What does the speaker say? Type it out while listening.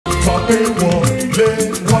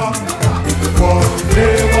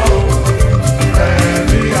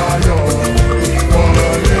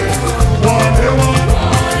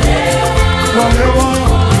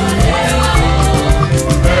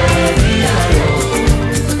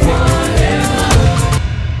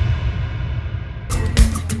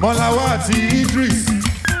àti Idris.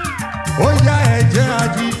 Ó yá ẹ jẹ́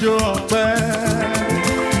àjíjó ọpẹ́.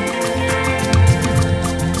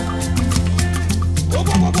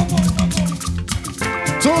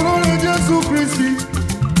 Tolórí Jésù Kristi,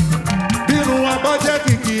 bínú abájẹ́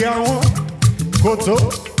kìkì àwọn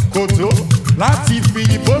kòtó láti fi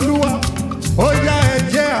ìbólúwa. Ó yá ẹ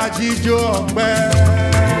jẹ́ àjíjó ọpẹ́.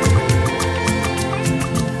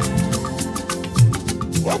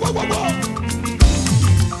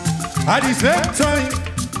 At the same time,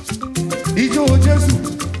 ijó Jésù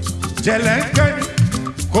jẹ̀lẹ́ńkẹ́ni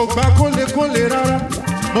kò gbà kólekóle rárá.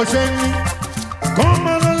 Mo ṣe ní kọ́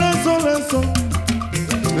máa lọ lẹ́sọ̀.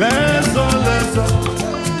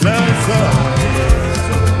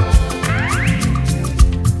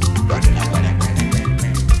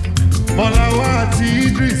 Mọ̀láwá àti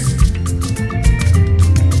Idris.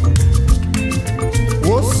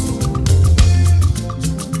 Wos.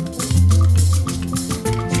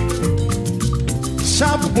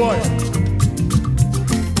 Sharp boy.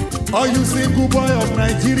 Are you single boy of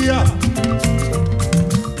Nigeria?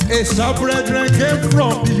 A sharp brethren came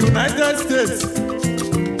from the United States.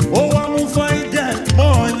 Oh, I'm fine girl,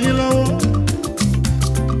 more you know.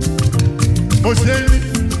 Mo ṣe ní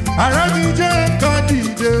ara mi jẹ́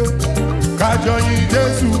kádìdé, kájọ yìn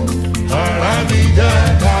Jésù. Ara mi jẹ́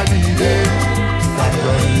kádìdé,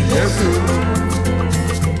 kájọ yìn Jésù.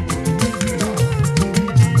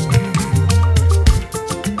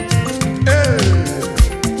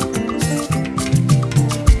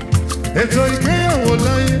 Ètò ìgbéyàwó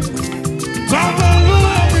láyé, tọ́gbà ló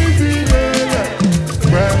wà ní ìbílẹ̀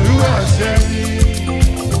pẹ̀lú àṣẹ mi.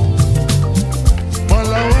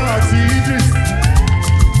 Mọ̀láwá àti Idris.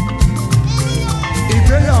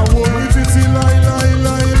 Ìgbéyàwó ní títí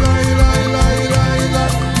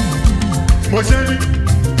láíláíláíláíláíláíláíláí. Mo ṣe ní,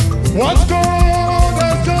 what God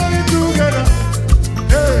has joined together,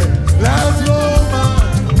 hey, let's no man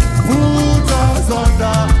put us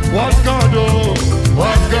under. What God, oh,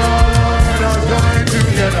 what God has joined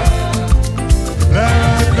together,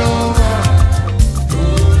 let no man.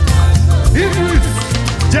 Idris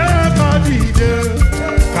jẹ́ kádìdé,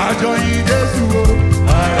 kájọ yìn Jésù o.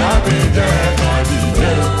 Ara mi jẹ́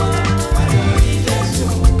kádìdé, kájọ yìn Jésù.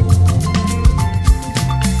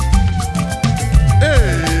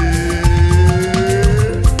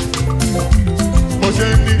 Mo ṣe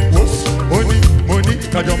ní mo ní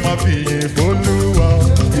kájọ máa fi yìn f'Olúwa.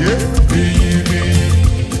 Fìyìn mi,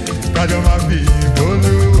 kájọ máa fi yìn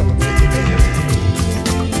f'Olúwa.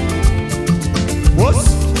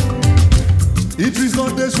 Idris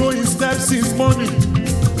don dey show him steps since morning.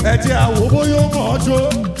 Ẹ jẹ́ àwò bóyá ó mọ̀ ọ́ jó.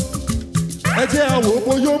 Ẹ jẹ́ àwò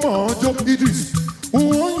bóyá ó mọ̀ ọ́ jó. Idris,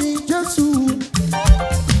 wọ́n yin Jésù.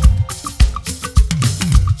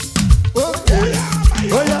 Okay,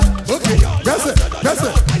 oya, okay, gbẹ́sẹ̀.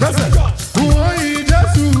 Wọ́n yin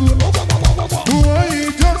Jésù. Wọ́n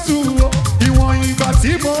yin Jésù. Ìwọ̀n ìgbà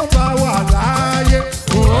tí mo bá wà láàyè.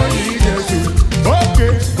 Wọ́n yin Jésù.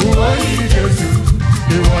 Okay, wọ́n yin Jésù.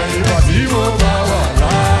 Ìwọ̀n ìgbà tí mo bá wà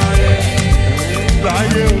láàyè.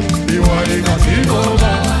 Ìwọ̀n ìgbà tí mo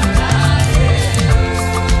bá wà láàyè.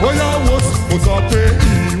 Ó yá wo mo sọ pé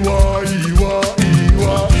ìwọ.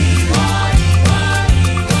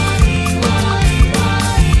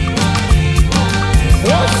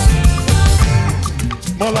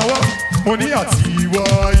 Mọ̀láwá mo ní àti ìwọ.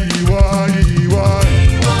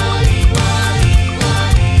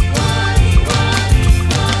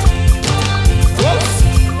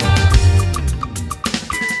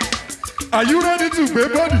 Are you ready to gbé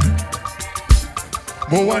bọ́dì?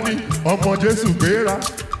 Mo wá ní ọmọ Jésù gbéra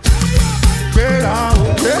o,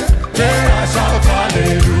 gbéra shout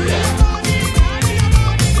hallelujah.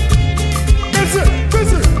 Gbèsè.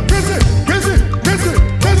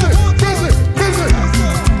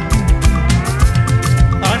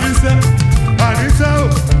 Àníṣe o,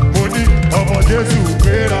 mo ní ọmọ Jésù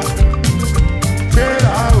gbéra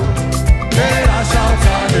o, gbéra shout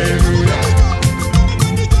hallelujah.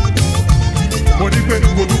 Mo ní pé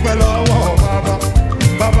kò dúpẹ́ lọ́wọ́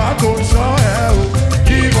bàbá kò sọ ẹ́ o.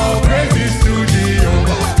 Give all praises to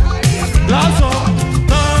Jehovah. Lásán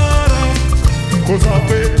náà kò sọ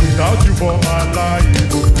pé without you for my life,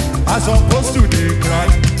 I supposed to dey cry.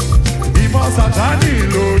 Ìmọ̀ Sátánì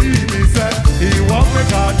lórí mi sẹ́, ìwọ́n pé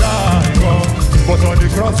ká dá nǹkan. But on the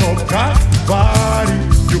cross of Calvary,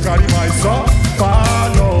 you carry my soul far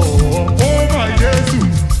love. Oh my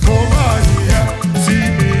Jesus, oh my yeah. See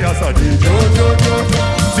me as I dey jojojo,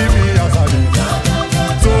 see me as I dey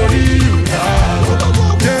torí you now.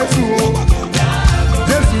 Jesus,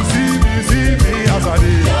 Jesus, see me as I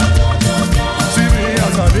dey, see me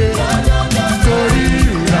as I dey torí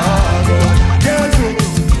you now. Jesus,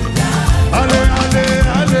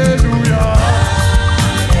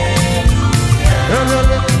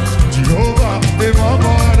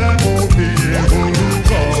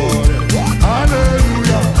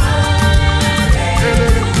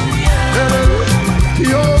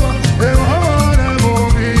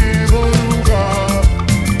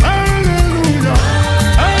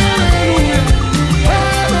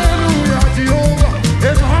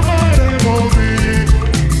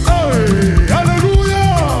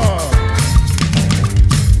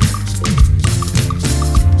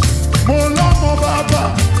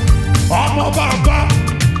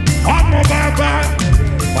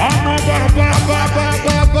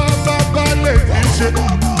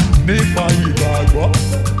 nípa ìgbàgbọ́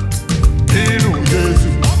nínú Jésù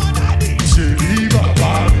ṣe rí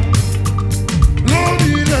bàbá mi. Lórí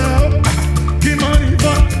ilẹ̀ kí máa ní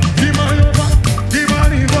bá kí máa yọ bá kí máa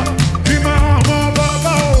ní bá kí máa ọmọ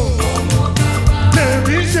bàbá o.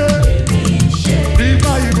 Tèmi ṣe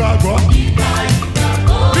nípa ìgbàgbọ́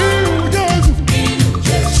nínú Jésù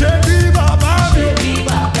ṣe rí bàbá mi.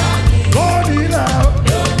 Lórí ilẹ̀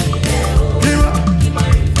kí máa.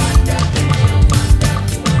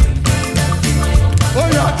 Oh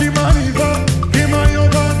yeah, keep money back, keep money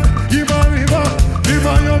back, keep money back, keep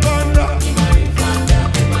money back.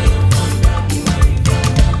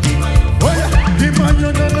 Oh yeah, keep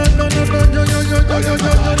money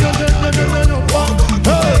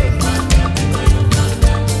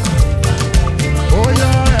oh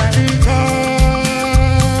yeah, any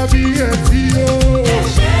car be a CEO.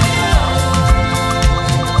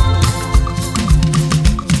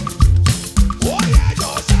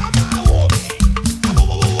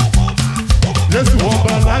 Jésù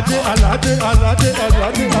ọba aládé aládé aládé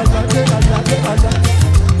aládé aládé aládé aládé.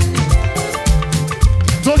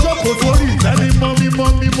 Tójó kò sórí ìtẹ́ mímọ́ mímọ́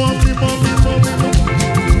mímọ́ mímọ́ mímọ́ mímọ́.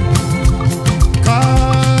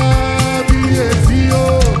 Kábíyèsí o.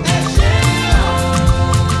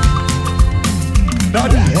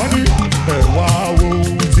 Dádì wọ́n ní ẹ̀wà wo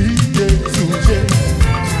tí Jésù ṣe.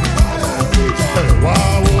 Ẹ̀wà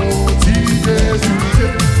wo tí Jésù ṣe.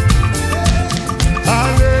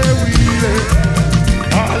 Hallelujah.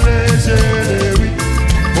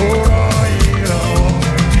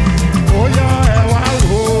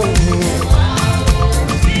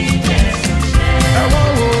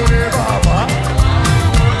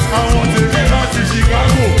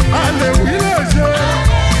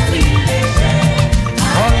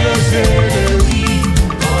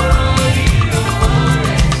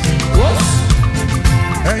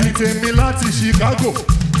 Tèmi láti Chicago,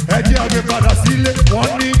 ẹ jẹ́ a gbé padà sílé, wọ́n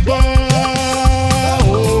ní gbọ́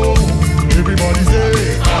o. Everybody say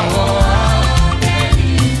àwọn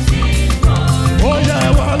áńgẹ́lì ti gbọ́. Ó yẹ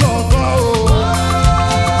wá lọ gbọ́ o.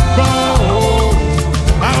 Gbọ́ o.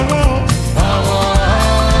 Àwọn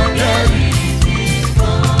áńgẹ́lì ti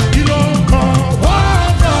gbọ́. Kí ló ń kọ́? Wọ́n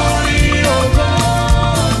kọrin ògo.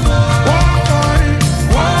 Wọ́n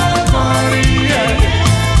kọrin ẹ̀yẹ.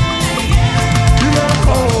 Kí ló ń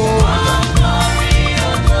kọ́ o?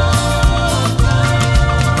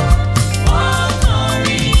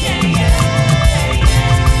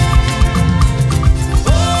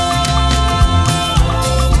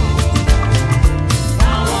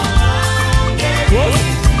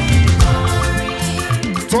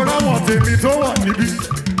 Tọ́lá wọn tèmi tó wà níbí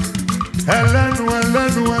ẹlẹ́nu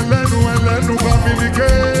ẹlẹ́nu ẹlẹ́nu ẹlẹ́nu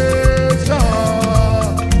communication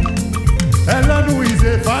ẹlẹ́nu is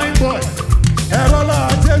a fine boy ẹ̀rọ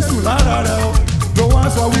lára Jésù lára rẹ̀ o ló wá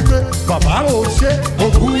sọ wípé bàbá ò ṣe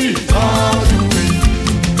òkú ìtọ́jú mi.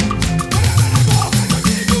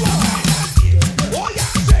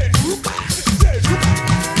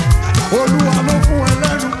 Olúwa ló fún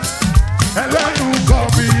ẹlẹ́nu ẹlẹ́nu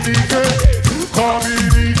communicate.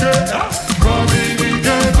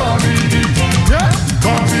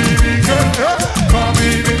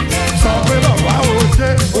 Sọ pé bàbá ò ṣe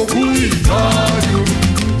òkú ìtọ́jú.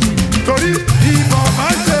 Torí ìbọn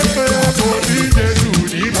máa ṣe pé mo ní Jésù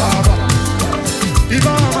ní bàbá.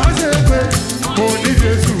 Ìbọn máa ṣe pé mo ní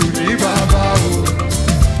Jésù ní bàbá o.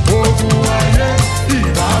 Ogun ayé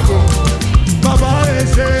ìbágo. Bàbá ẹ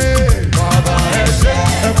ṣé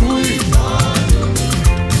ẹkú ìtọ́jú.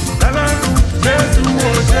 Ẹlẹ́nu Jésù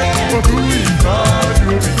ò ṣe òkú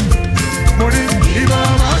ìtọ́jú mi. Mo ní ìbọn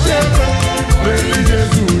máa ṣe pé mo ní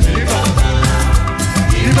Jésù ní bàbá.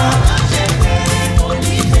 Ìbọn máa ṣe pé mo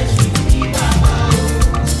ní Jésù ní bàbá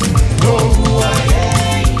o. Ogun ayé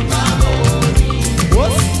ìbágo mi.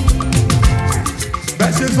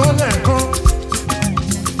 Bẹ́ẹ̀ ṣe sọ lẹ́ẹ̀kan,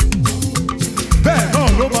 bẹ́ẹ̀ náà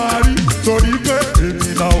ló máa rí torí pé èmi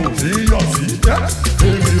là ò ní yọ̀ sí.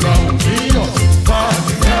 Èmi là ò ní yọ̀ sí.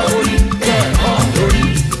 Fáàsì fẹ́ orí bẹ́ẹ̀ náà lórí.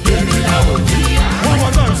 Èmi là ò ní yọ̀. Wọ́n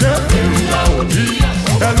mọ̀ náà ṣe èmi là ò ní yọ̀.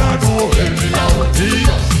 Ẹlẹ́nu èmi là ò ní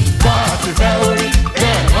yọ̀. Fáàsì fẹ́ orí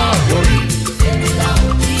bẹ́ẹ̀ náà lórí. Èmi là ò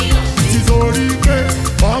ní yọ̀. Títorí pé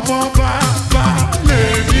ọmọ bàbá lè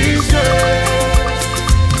ní ṣe.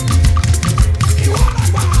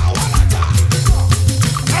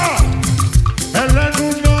 Ẹlẹ́nu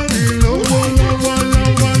náà ní lówó lọ́wọ́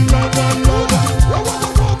lọ́wọ́ lọ́wọ́ lọ́wọ́.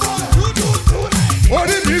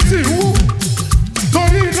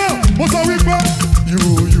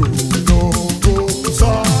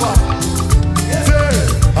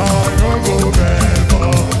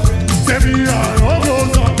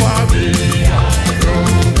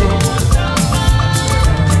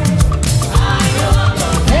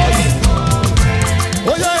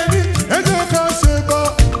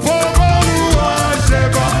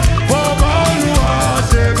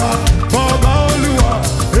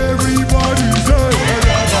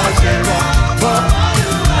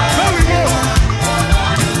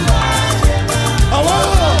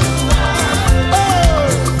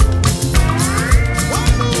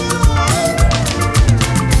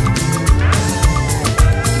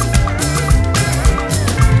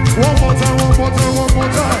 time, one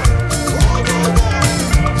more time.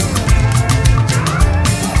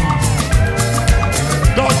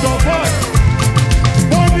 Dr. Boy,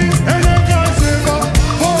 Bobby, and I can't Sheba,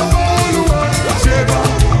 Boba Olua, Sheba,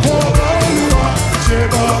 Boba Olua,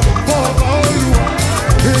 Sheba, Boba Olua,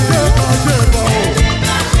 Sheba, Sheba,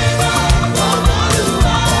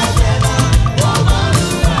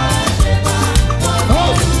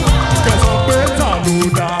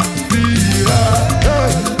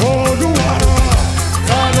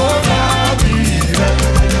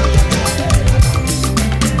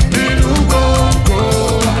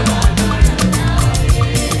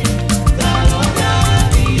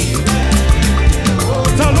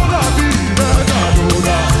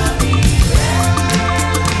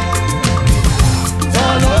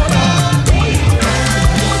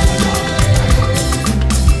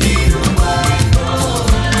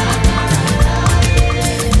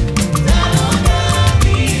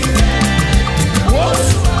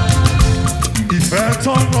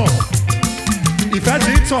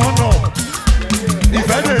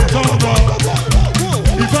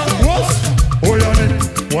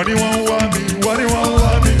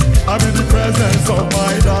 I'm in the presence of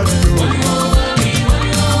my daddy.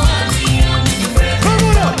 Come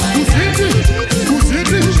on up, Kusiti.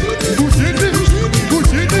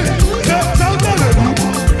 Shout hallelujah,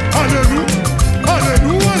 hallelujah,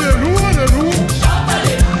 hallelujah, hallelujah.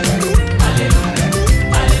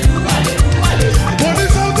 Money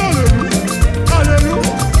shout hallelujah,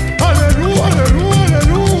 hallelujah, hallelujah,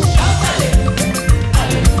 hallelujah.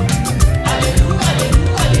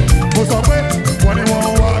 Most of it, when you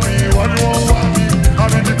want me,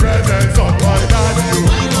 I'm in the presence of my daddy.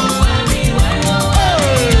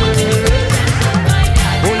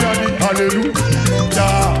 Oh yeah,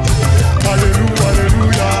 hallelujah, hallelujah,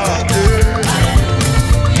 hallelujah.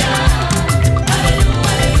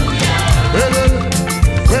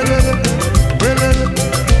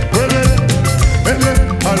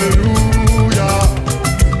 Hallelujah, hallelujah,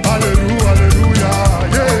 hallelujah,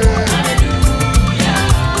 yeah.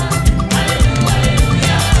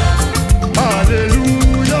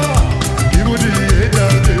 Hallelujah, even the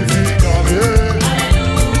angels they sing amen.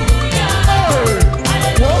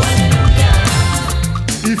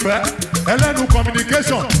 Ìfẹ́ ẹlẹ́nu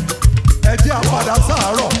communication ẹ̀jẹ̀ àpàdà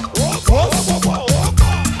sàárọ̀.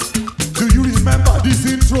 Do you remember this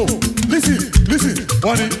intro? Listen,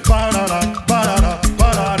 wọ́n ní parara, parara,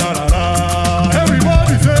 parara.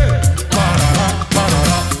 Everybody say parara,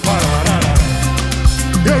 parara, parara.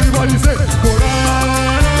 Everybody say parara,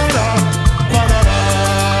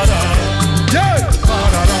 parara. Yeah,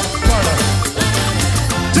 parara, parara.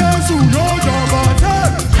 Jésù yóò jọba,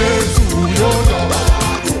 Jésù yóò jọba.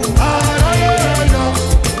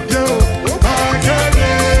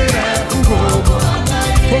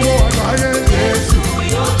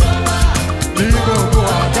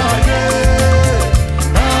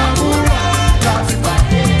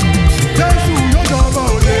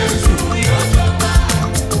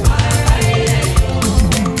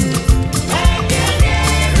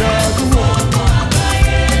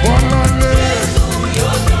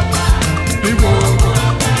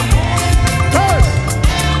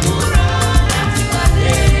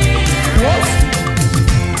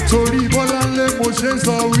 Torí Bọ́láńlé mo ṣe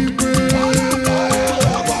sọ wípé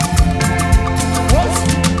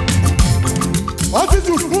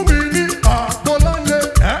attitude fún mi ní Bọ́láńlé,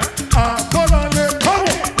 Bọ́láńlé, come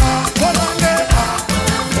on, Bọ́láńlé,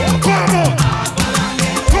 come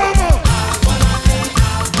on.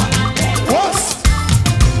 What?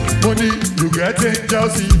 Money, you get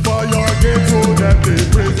angels for your gate, so that they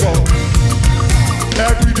praise God.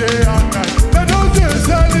 Every day and night, they don't just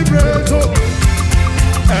celebrate.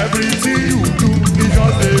 Everything you do is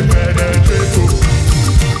just a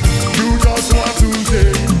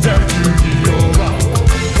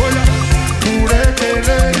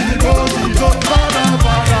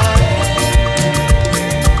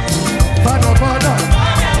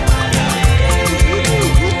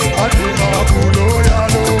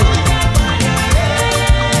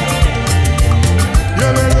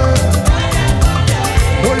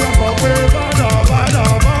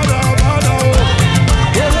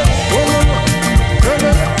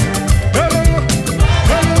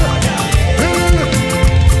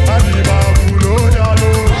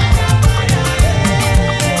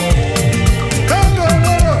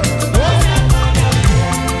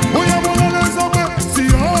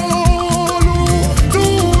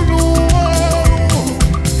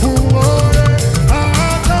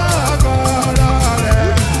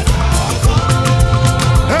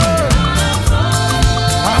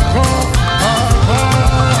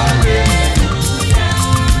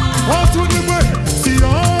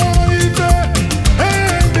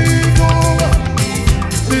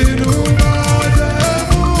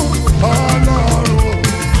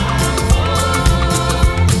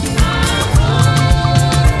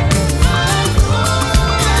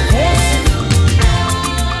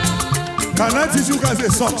teach you guys a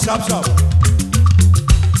song, sharp, sharp.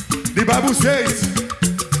 The Bible says,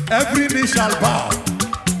 every knee shall bow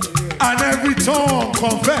and every tongue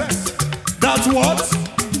confess that what?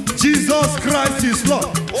 Jesus Christ is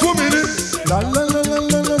Lord. 2 minutes. La la la la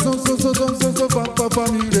la la so pa pa pa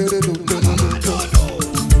mi re re do.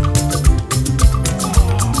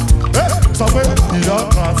 Hey, somewhere in the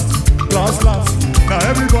past, last. Now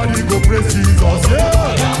everybody go praise Jesus.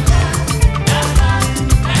 Yeah.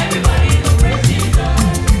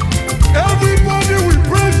 Everybody will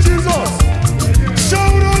praise Jesus.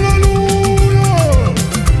 Shout hallelujah.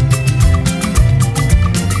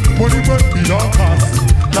 Money will be long past,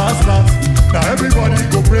 last. Now everybody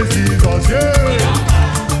go praise Jesus. Yeah.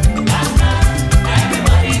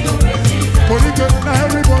 Everybody go praise Jesus. Now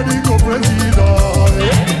everybody go praise Jesus.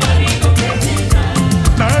 Yeah.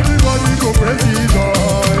 Now everybody go praise Jesus.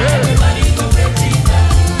 Yeah.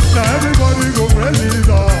 Now everybody go praise Jesus.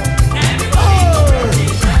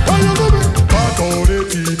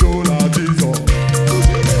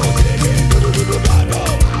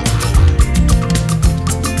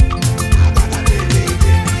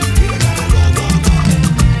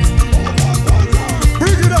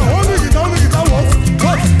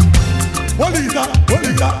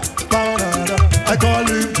 I call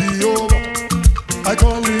him Jehovah, I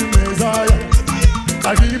call him Messiah,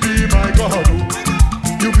 and he be my God.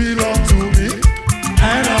 You belong to me,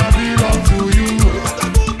 and I belong to you.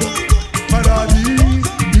 My daddy,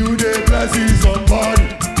 you dey bless somebody.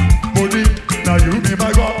 Money, now you be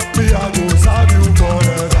my God, me I go serve you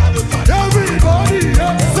forever. Everybody,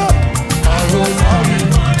 yes sir, I go serve you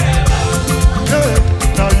forever. Yeah,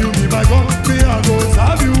 now you be my God, me I go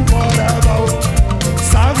serve you forever.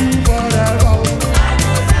 Serve you forever.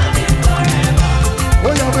 Oh,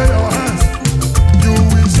 you have your hands. You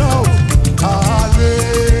will shout,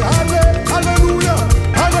 hallelujah, hallelujah,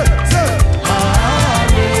 hallelujah, say,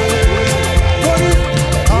 hallelujah,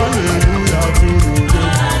 hallelujah to you. Money, hallelujah to you.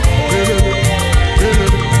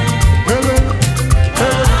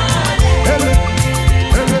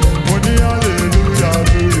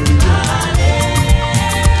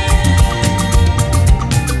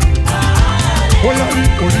 Oh, you have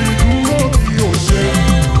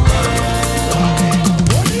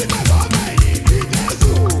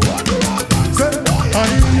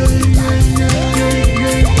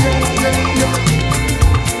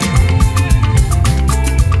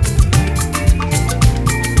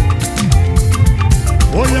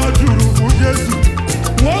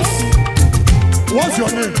What's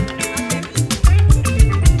your name?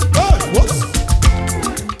 Hey, what?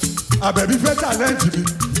 A baby fed challenge me.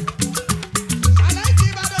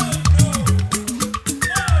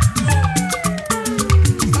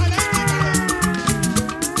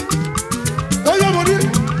 Oh, yeah, money.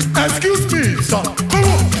 Excuse me, sir. Come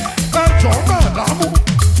on.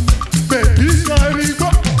 Baby, sorry, go.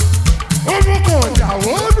 Oh, my God, I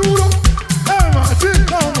won't do it. Emma,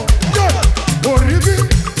 come on. Yeah. Oh, Rivi.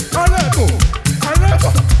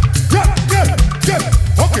 Yeah.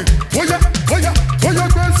 Okay. Oh yeah,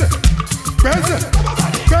 Benson.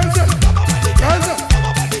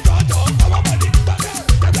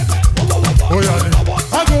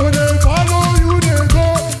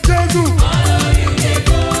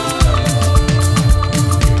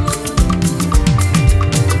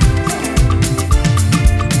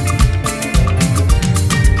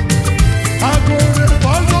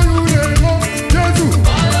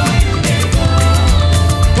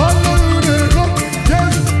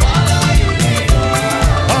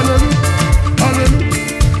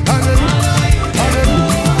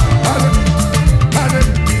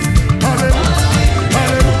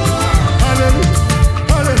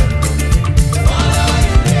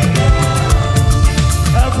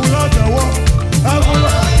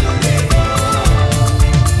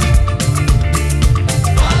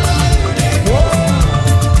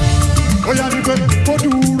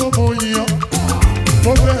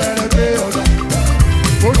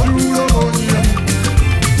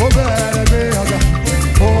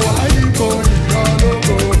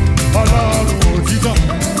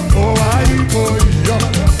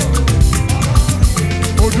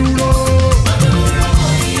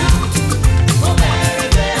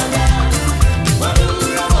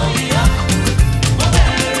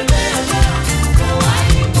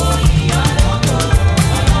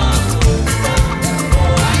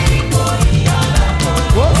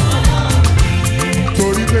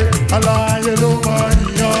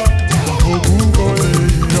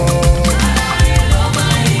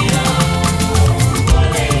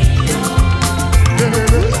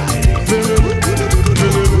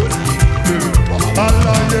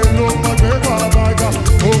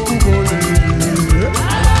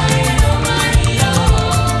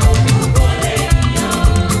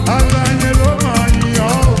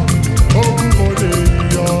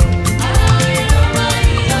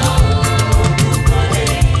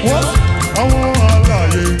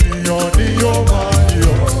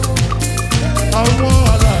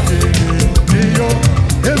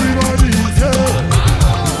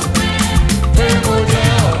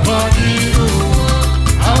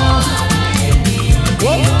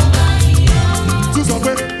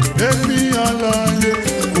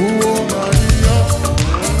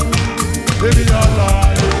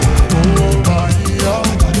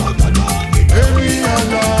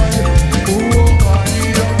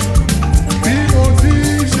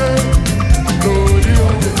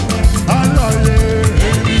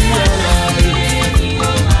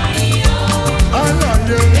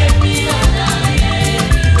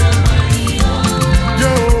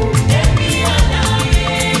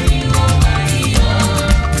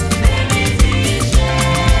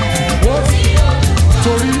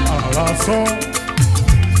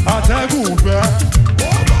 atẹ́gùn fẹ́.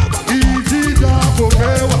 Ìjìjà kò gbé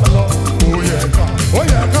wa lọ. Ó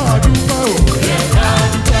yẹ ká dúpẹ́ o.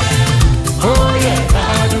 Ó yẹ ká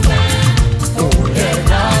dúpẹ́. Ó yẹ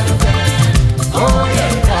ká dúpẹ́. Ó yẹ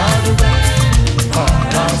ká dúpẹ́.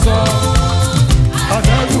 Àràsọ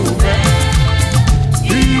atẹ́gùn fẹ́.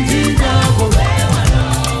 Ìjìjà kò gbé wa lọ.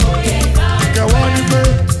 Ó yẹ ká dúpẹ́. Kẹwàá ní pé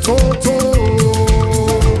tó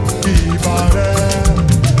ìbà rẹ̀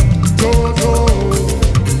tó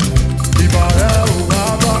ìbà rẹ̀ ò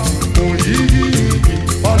bàbá òyìí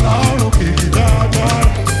ọlọ́run kìkì dáadáa.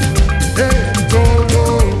 Tó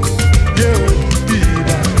yé o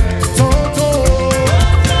ìbà tó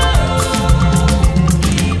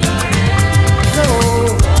ìbà rẹ̀ o.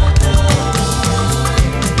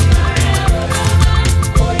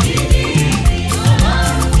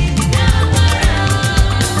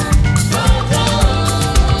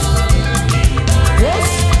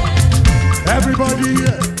 Everybody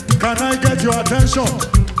here, can I get your attention?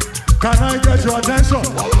 Can I get your attention?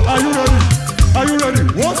 Are you ready? Are you ready?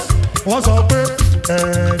 What's up,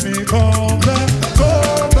 ẹnìkan bẹ́ tó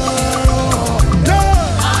bẹ̀rẹ̀.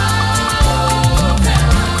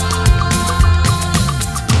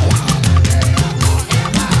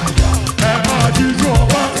 Ẹ máa jíjú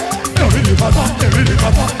ọba, èmi ní bàtà, èmi ní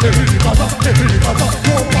bàtà, èmi ní bàtà, èmi ní bàtà,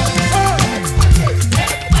 tó bá.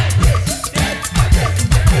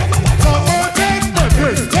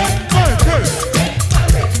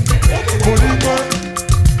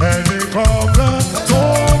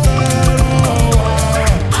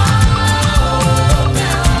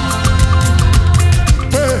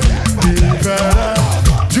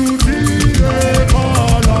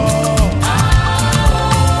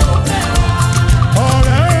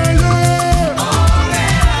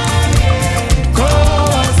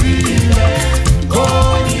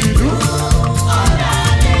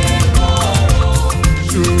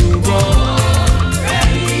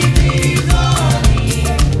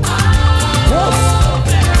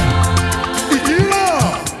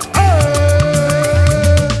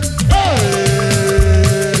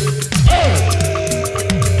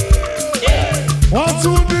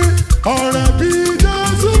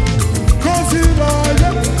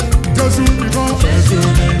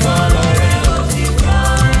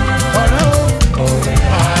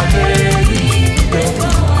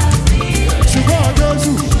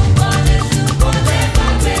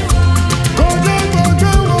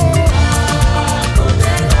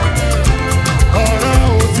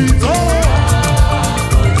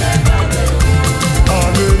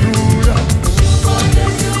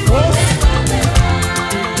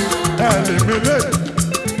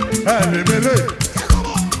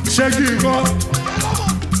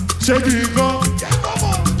 Ṣé kí n kọ́?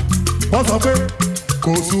 Wọ́n sọ pé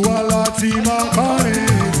kò sú wa láti máa kọrin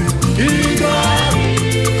sí ìgbà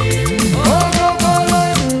ọmọ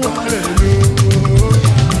ọlọ́run àlèlò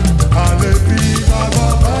àlèbí bàbá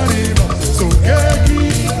kọrin lọ sókè kí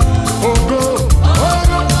ògo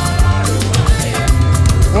ọmọ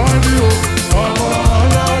wọ́n ní o ọmọ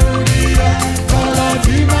ọlọ́run níyà kọ́lá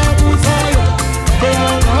tí máa bú sáyọ̀ pé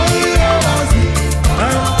ọ̀nà ìyá wá sí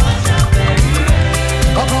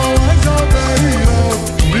ọkọ̀ wọn ṣọ́bẹ̀rì lọ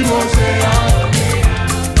bí mo ṣe yá.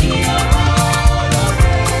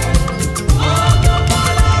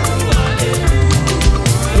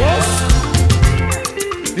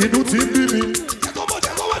 Inú ti ń bí mi.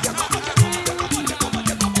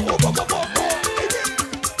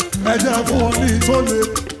 Ẹ jẹ́ fún wọn ní ìtólè.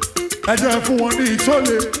 Ẹ jẹ́ fún wọn ní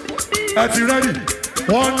ìtólè. Ẹ ti rẹ́dì.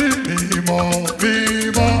 Wọ́n ní mímọ́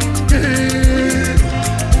mímọ́ kí.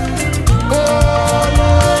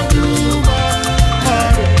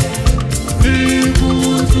 Olódùmarè ní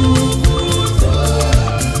kùtùkùtù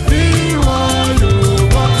ní wọn yóò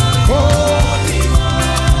wá kó.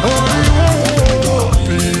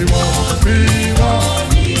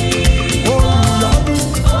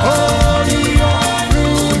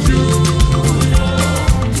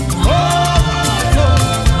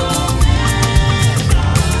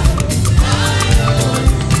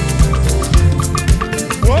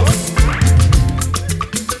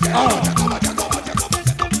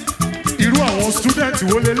 Student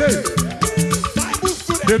wo lele,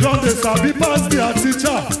 they don't sabi pass their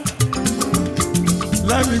teacher.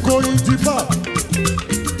 Let me go in deeper.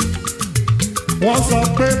 Wọ́n sọ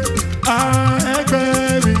pé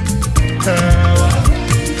ẹgbẹ́ mi ẹ̀wà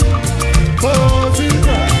ó ti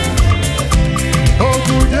rẹ̀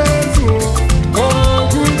ogun Jésù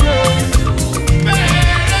ogun Jésù.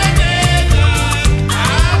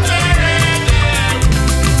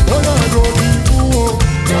 Ó yà lórí fún o.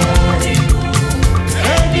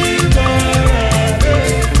 Ẹni bẹ̀rẹ̀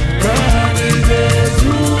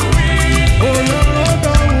Jésù.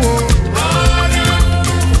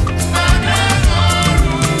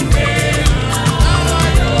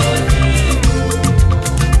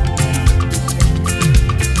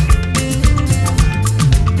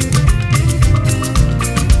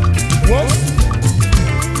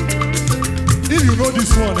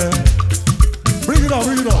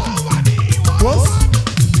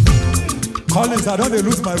 Collins, I don't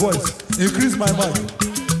lose my voice. Increase my mic.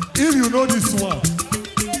 If you know this one.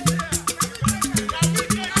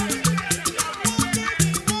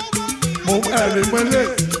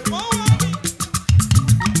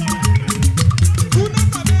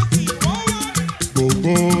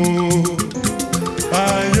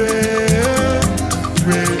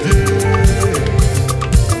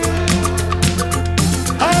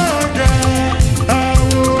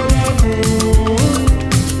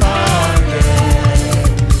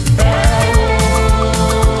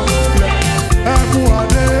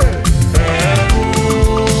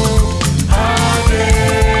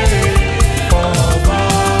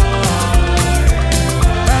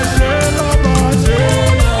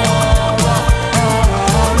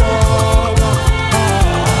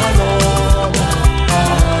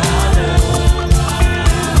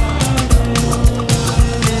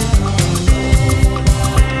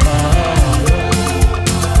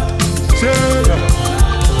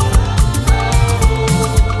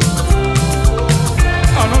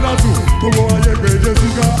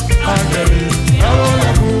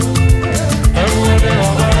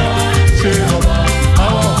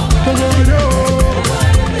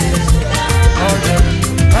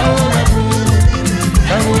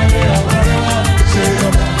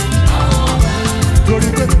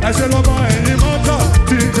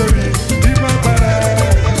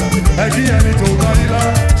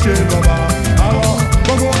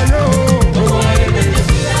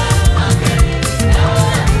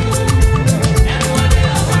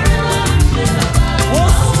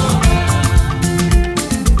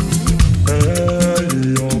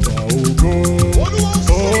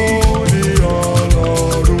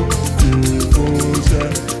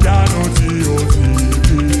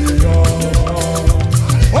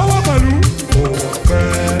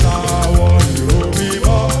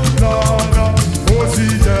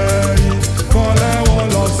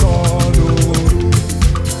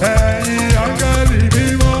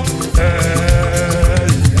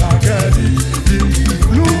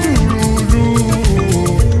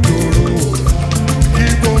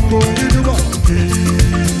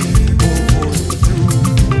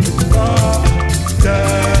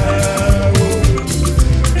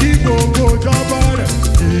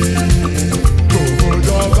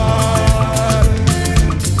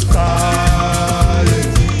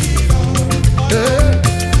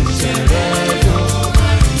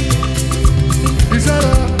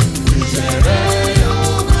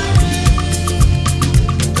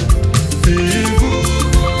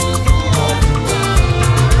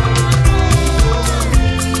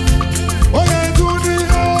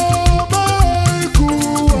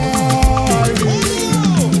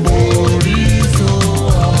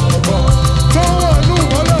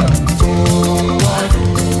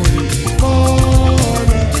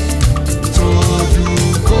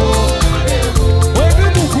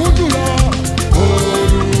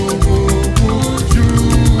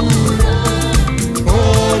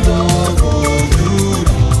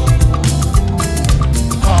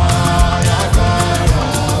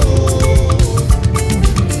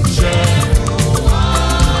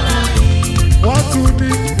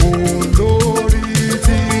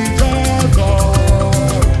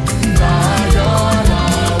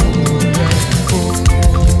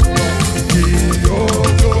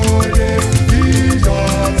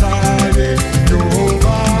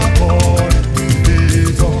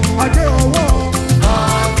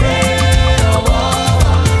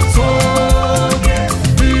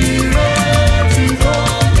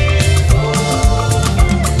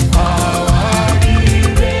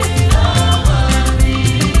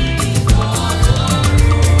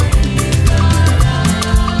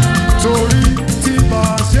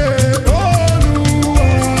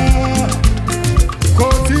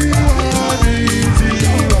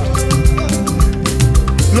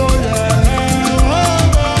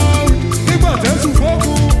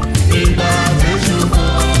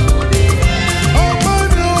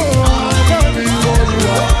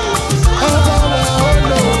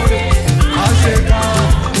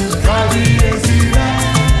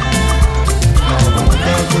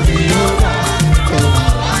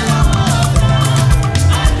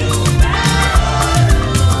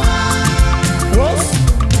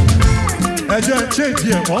 Change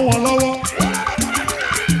ẹ̀ mọ́ wọn lọ́wọ́.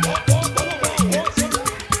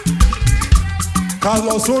 Ká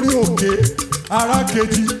lọ sórí òkè ara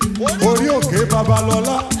kejì orí òkè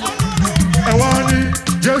Babalọ́lá. Ẹ wá ní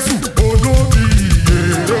Jésù olómi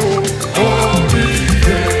ìyèrè o, omi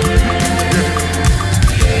ìyèrè.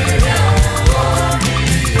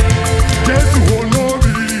 Jésù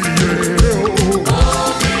olómi ìyèrè o,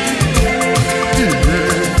 ìyèrè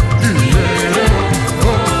ìyèrè.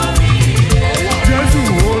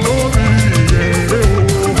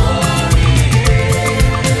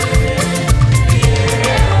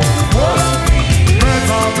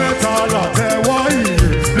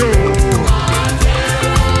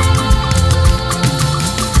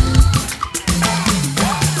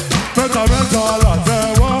 mẹ́ta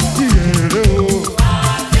látẹ̀wọ́ ìyèrè o.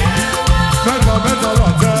 Mẹ́ta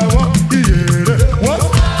látẹ̀wọ́ ìyèrè. Wọ́n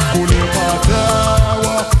kò lè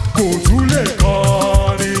pàtẹ́wọ́, kò tún lè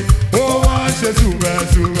kọrin. Ó wá ń ṣe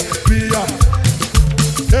sùbẹ̀sùbẹ̀ bíyà.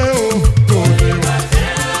 Ẹ o kò lè wá.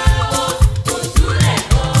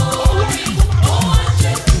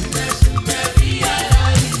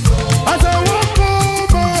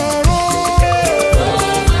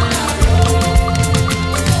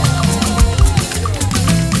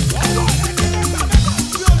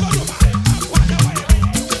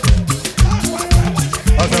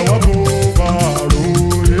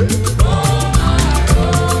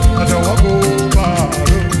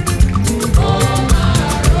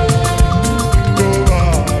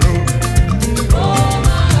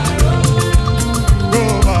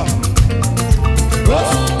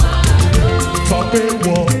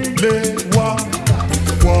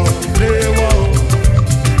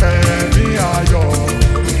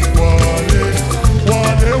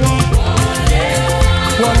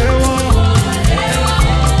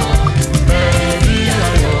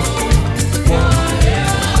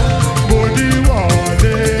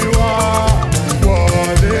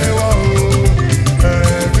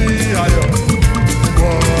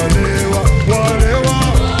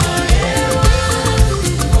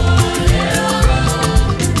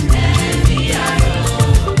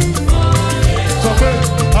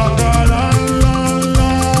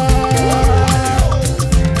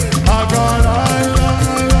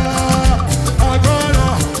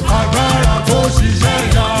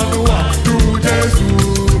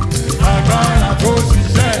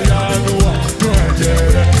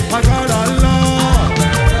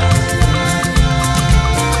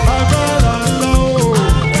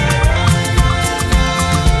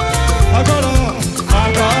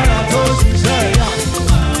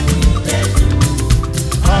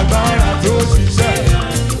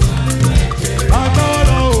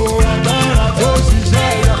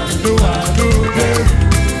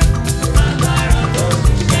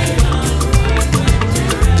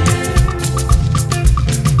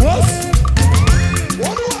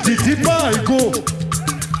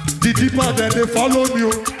 Then they follow me.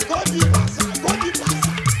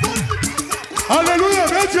 Hallelujah,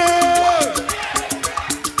 méje.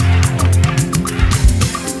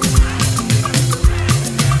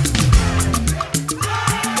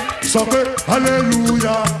 Sọ pé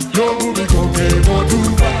hallelujah ló mú mi gòkè mo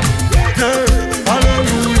dúpẹ́.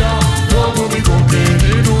 Hallelujah ló mú mi gòkè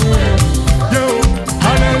nínú ẹ̀.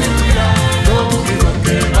 Hallelujah ló mú mi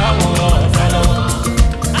gòkè báwọn ọ̀tá lọ.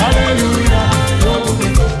 Hallelujah ló mú mi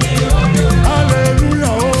gòkè.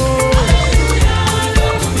 Hallelujah, oh.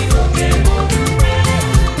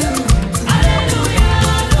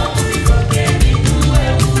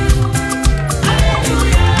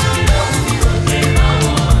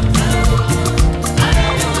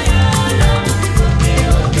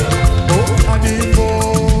 Oh, I need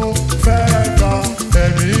more favor.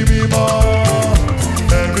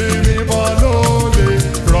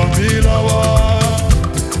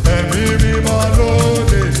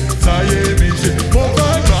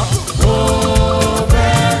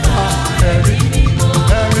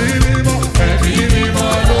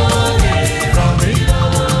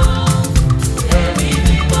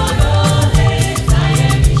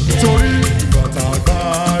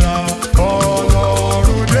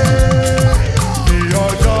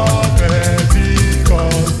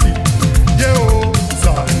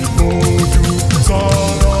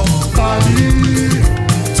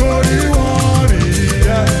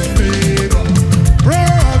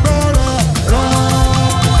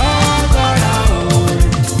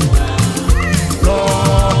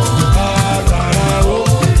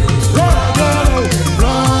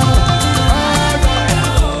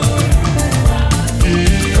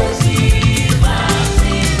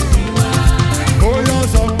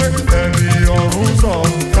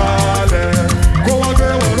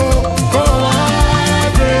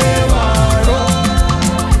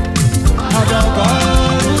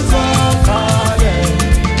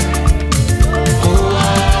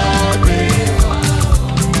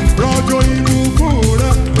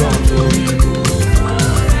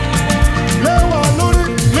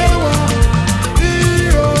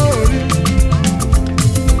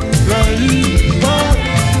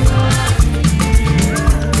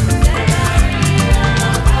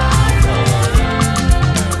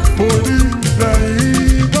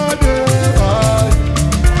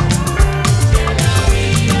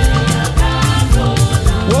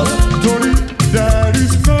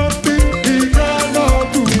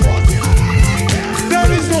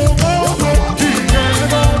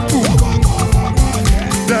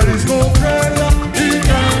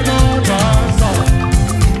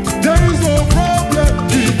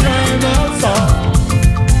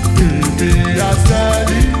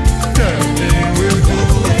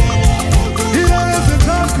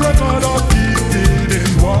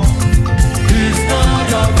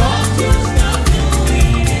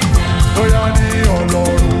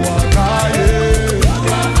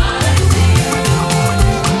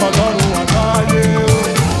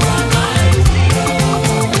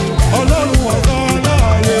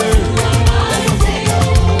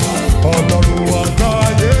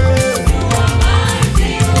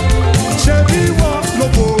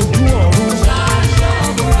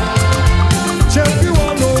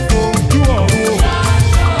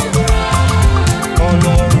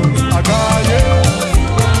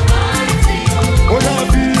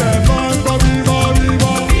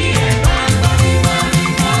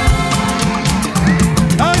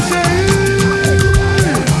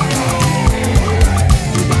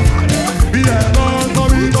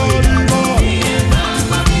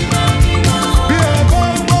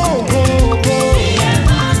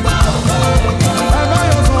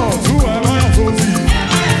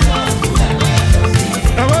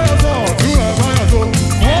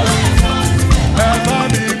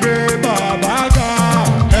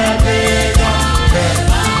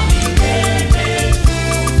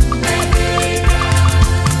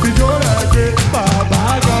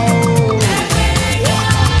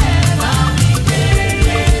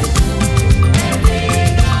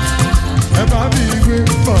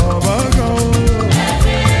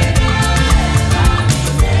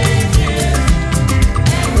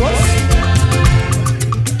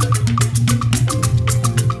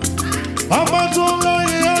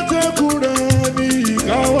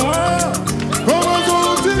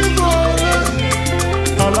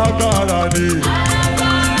 ni.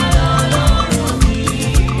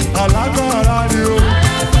 Alágbára ni o.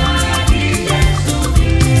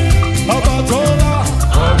 Ọba tó lá.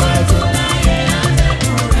 Ọba tó lá yẹ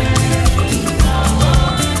àtẹ̀kùn rẹ̀. Ọwọ́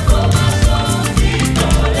kò má sọ tí kò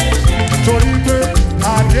lè ṣe. Torí pé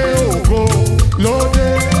adé ògo ló dé.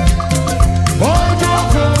 Ọjọ́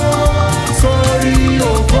kan sórí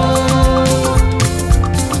ògo.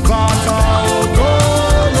 Bàtà ògo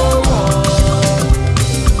ló wọ̀.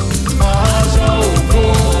 Aṣọ ògo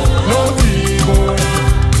ló ti bora.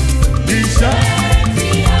 Iṣẹ́ tí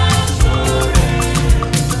aṣọ rẹ̀.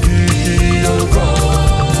 Kìkì ògo.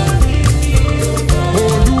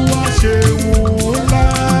 Olúwa ṣeun ńlá.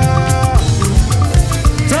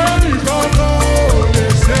 Tẹ́nì kankan ò lè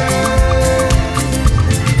ṣe.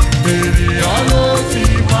 Ènìyàn ló ti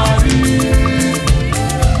máa rí.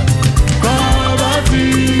 Bàbá ti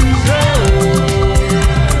ṣe o.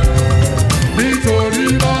 Nítorí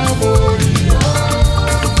náà mo yọ̀.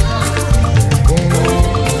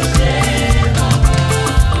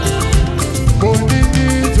 Mo ní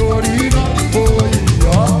nítorí náà mo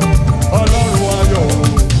yọ̀. Ọlọ́run ayọ̀.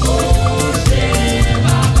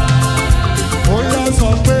 Ó yá sọ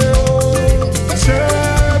pé ó ṣe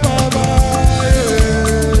bàbá.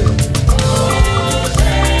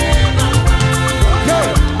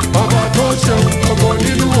 Ọba tó ṣe gbogbo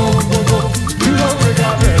nínú ohun gbogbo. Dúró gbéga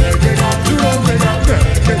bẹ̀rẹ̀ gbéga. Dúró gbéga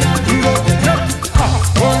bẹ̀rẹ̀ gbéga. Dúró gbéga.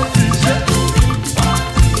 Ó ti ṣe.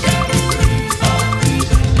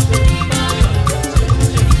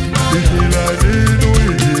 Ìjìnlẹ̀ nínú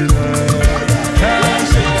ìjìnlẹ̀. Ẹ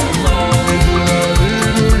ṣe ìjìnlẹ̀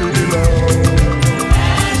nínú ìjìnlẹ̀.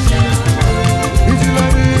 Ìjìnlẹ̀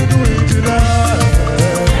nínú ìjìnlẹ̀.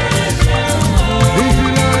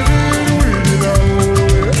 Ìjìnlẹ̀ nínú ìjìnlẹ̀.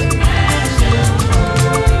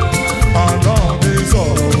 Àná mi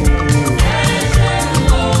sọ̀rọ̀.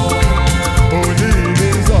 Òní mi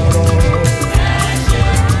sọ̀rọ̀.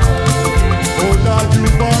 Ó dájú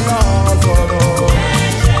bọ́lá sọ̀rọ̀.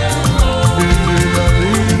 Ìjìnlẹ̀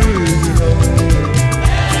nínú ìjìnlẹ̀.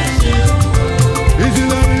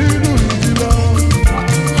 Ìjìnlẹ̀ nínú ìjìnlẹ̀.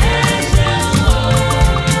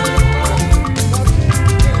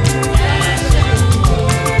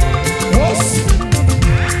 Wọ́s.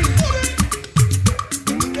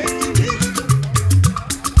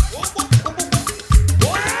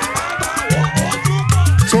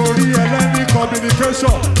 Torí ẹlẹ́ni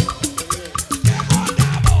communication.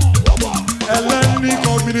 Ẹlẹ́ni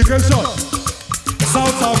communication.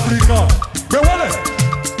 South Africa. Gbẹ̀wọ́lẹ̀.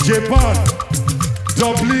 Japan.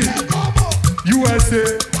 Dublin. USA.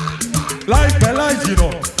 Láìpẹ́ láì jìnà.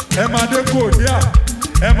 Ẹ máa dé Korea.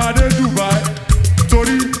 Ẹ máa dé Dubai.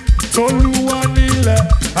 Torí tolúwa nílẹ̀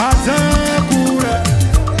àtẹ̀kù rẹ̀.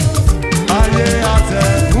 Ayé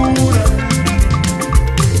àtẹ̀kù rẹ̀.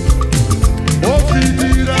 Ó fi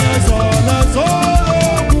tirẹ̀ sọ̀lẹ̀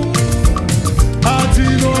sọ́lọ́kù. Àti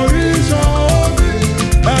lórí iṣan omi.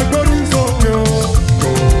 Ẹgbẹ́rú sókè o.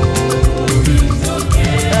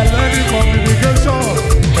 Ẹlẹ́ni communication.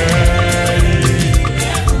 Ẹ̀yìn.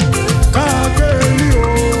 Káàkiri o.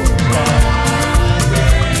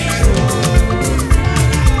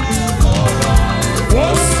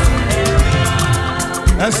 Wọ́s.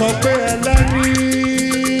 Ẹ sọ pé ẹlẹ́ni.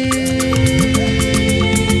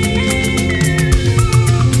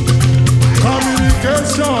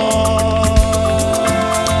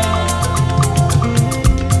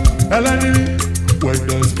 Communication. Eleni, when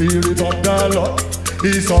the spirit of the Lord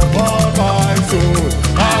is upon my soul,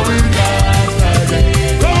 I will dance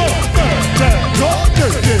again. Go,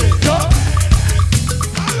 go.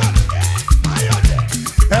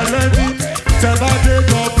 Eleni, tẹ́bá dé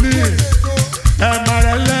Dublin, ẹ̀mà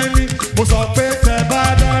rẹ̀ lẹ́ni, mo sọ pé tẹ́bá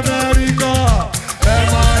dé Amẹ́ríkà,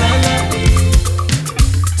 ẹ̀mà rẹ̀ lẹ́ni,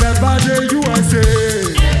 tẹ́bá dé USA,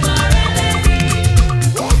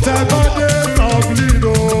 tẹ́bá dé Dublin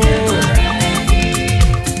o.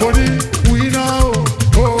 Mo ní wíná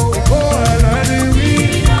o, Eleni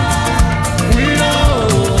wíná.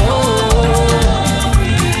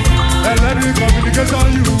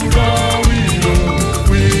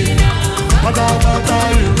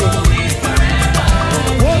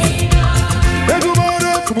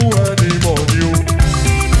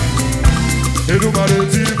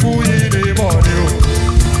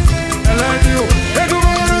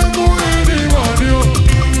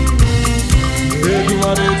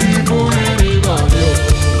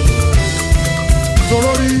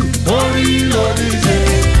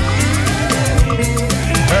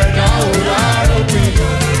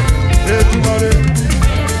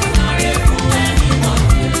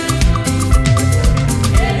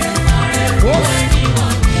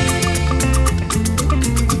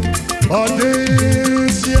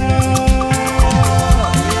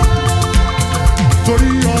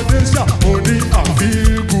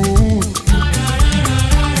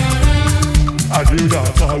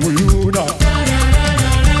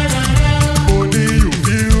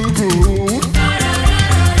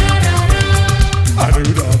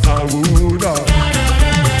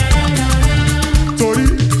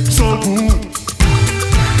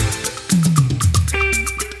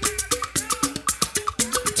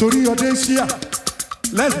 Tori Odesia.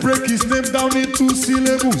 Let's break his name down into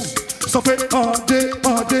syllables. So say Ode,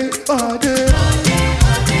 Ode, Ode.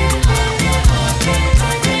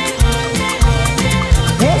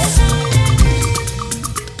 What?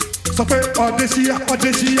 So say Odesia,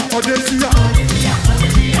 Odesia, Odesia.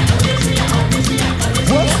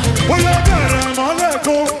 What? Oh yeah, better,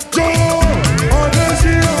 Maleko, Joe.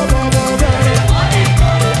 Odesia, Baba, better.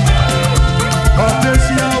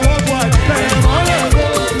 Odesia, what? Better, Maleko,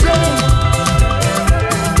 Joe.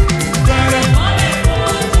 Better.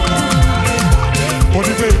 What do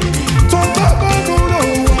you think? So Baba, no,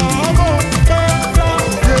 I'm on.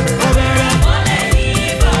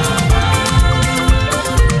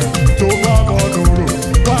 So Baba,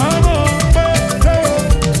 no, I'm on.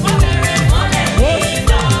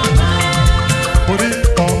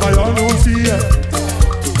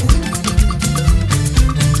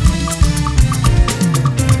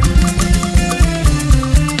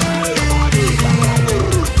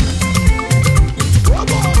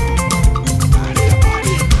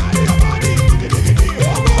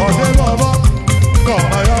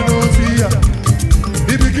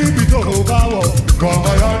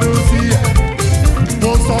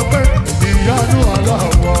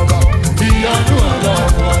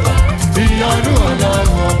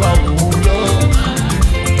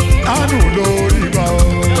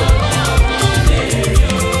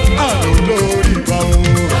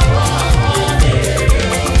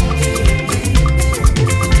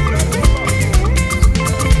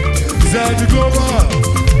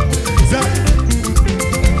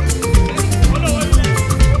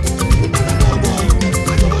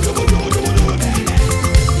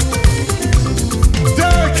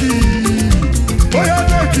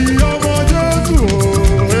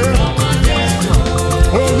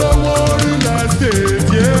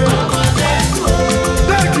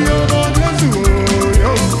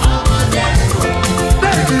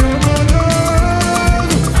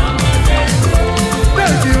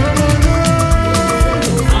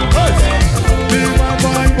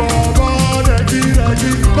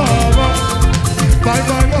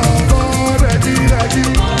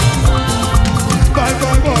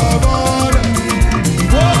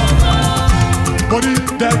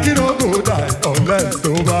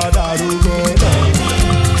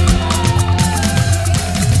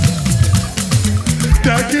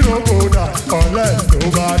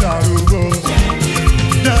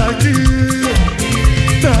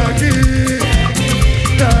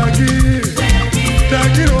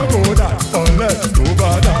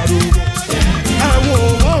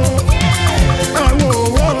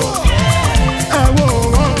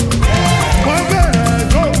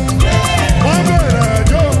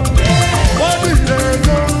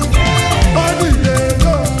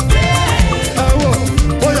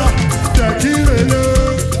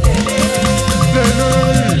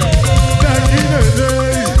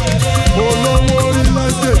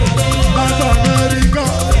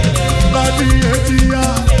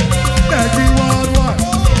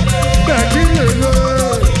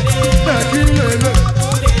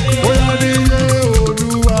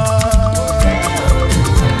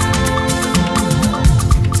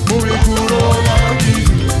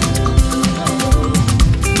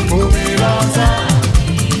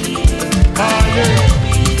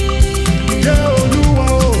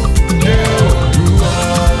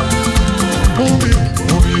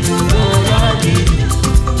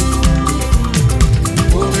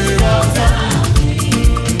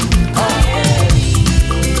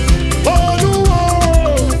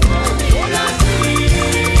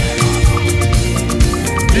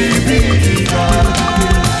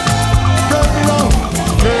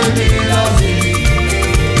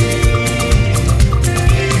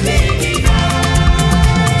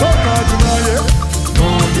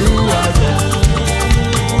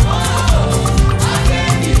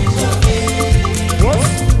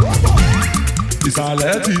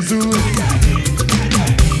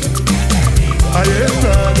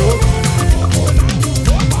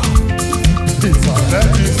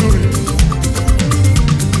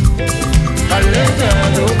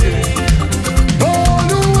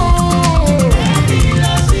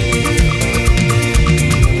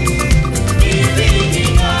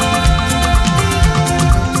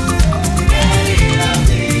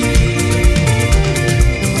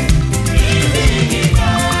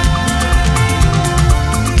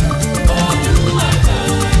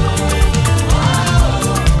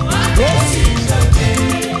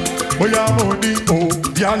 Everybody say, oh,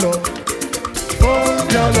 yellow, oh,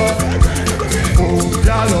 yellow,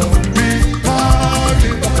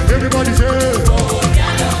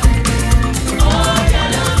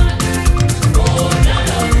 oh,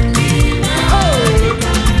 yellow.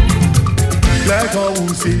 let all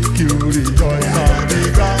who seek you rejoice and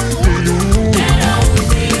be glad to you.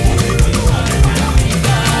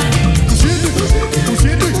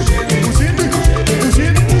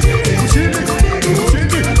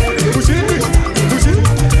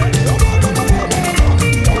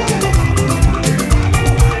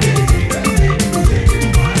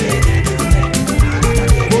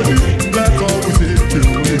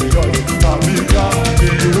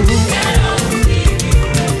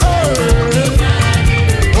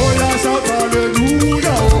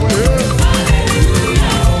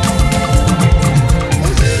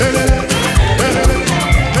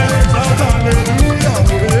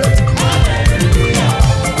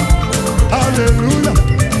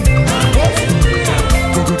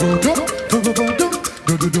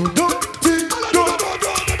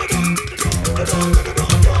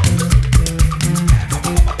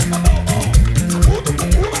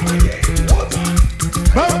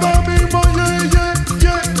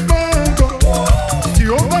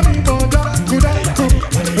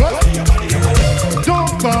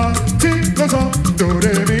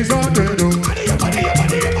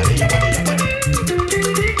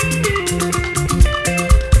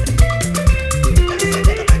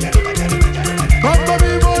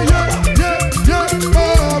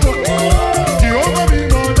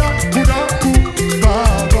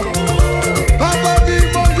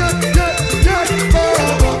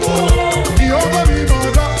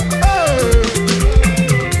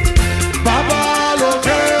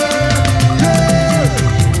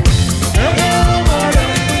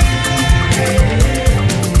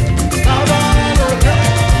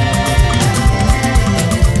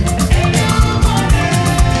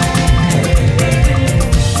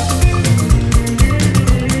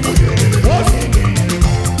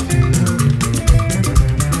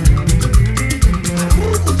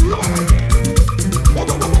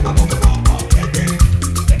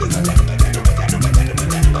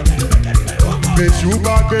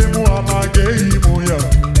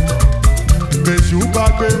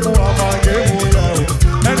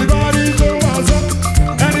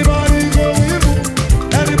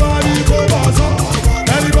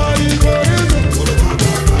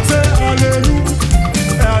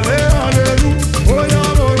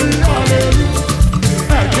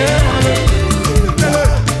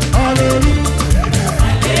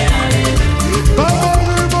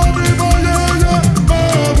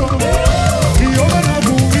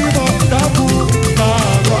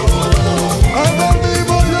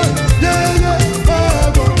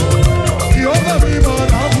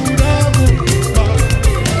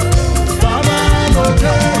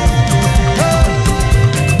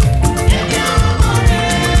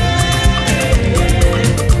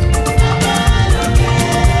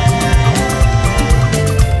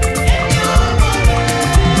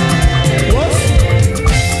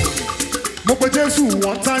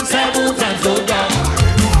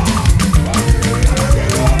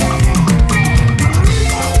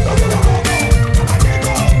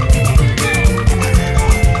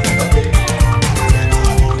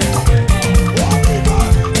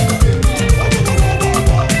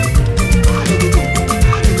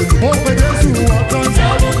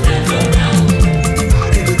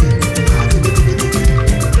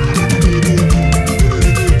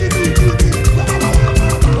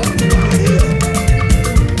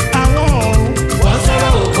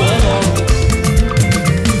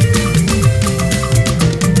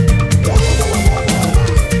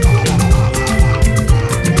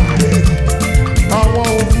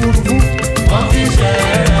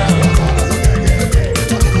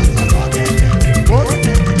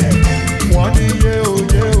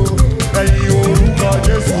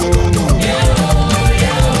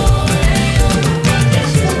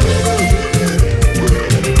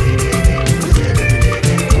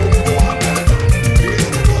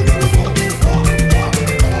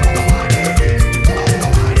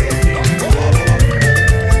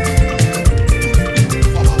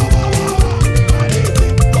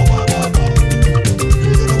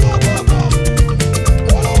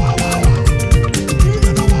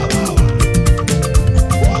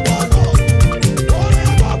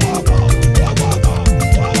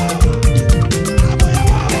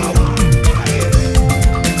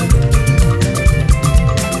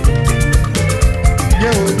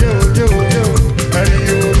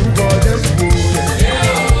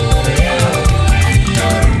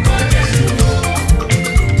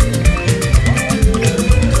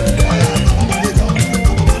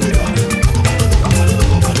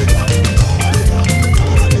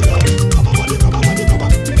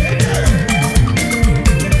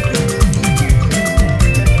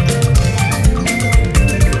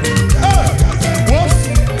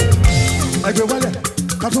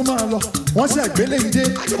 ká tó máa lọ wọ́n ṣe ìgbélé ìdè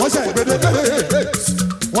wọ́n ṣe ìgbélé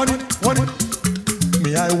wọ́n ní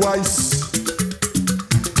mi I wise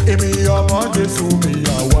èmi ọmọ Jésù mi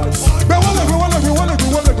I wise. gbé wọlé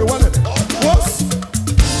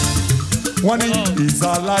wọ́n ní is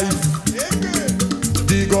alive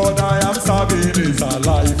the God I am serving is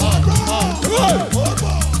alive.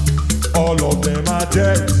 All of them are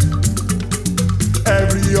dead.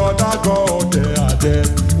 Every other God they are dead.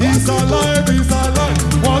 He's alive, he's alive.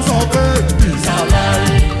 Once of it, he's alive.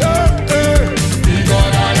 The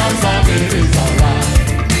God I am serving is alive.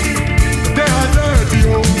 They are dead,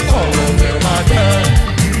 yo. All of them are dead.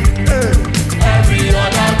 Every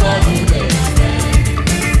other God they are dead.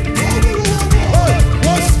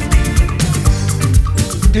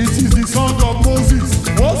 It is the song of Moses.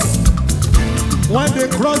 What? When they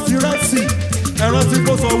crossed the Red Sea, and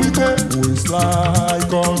Who is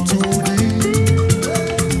like unto thee?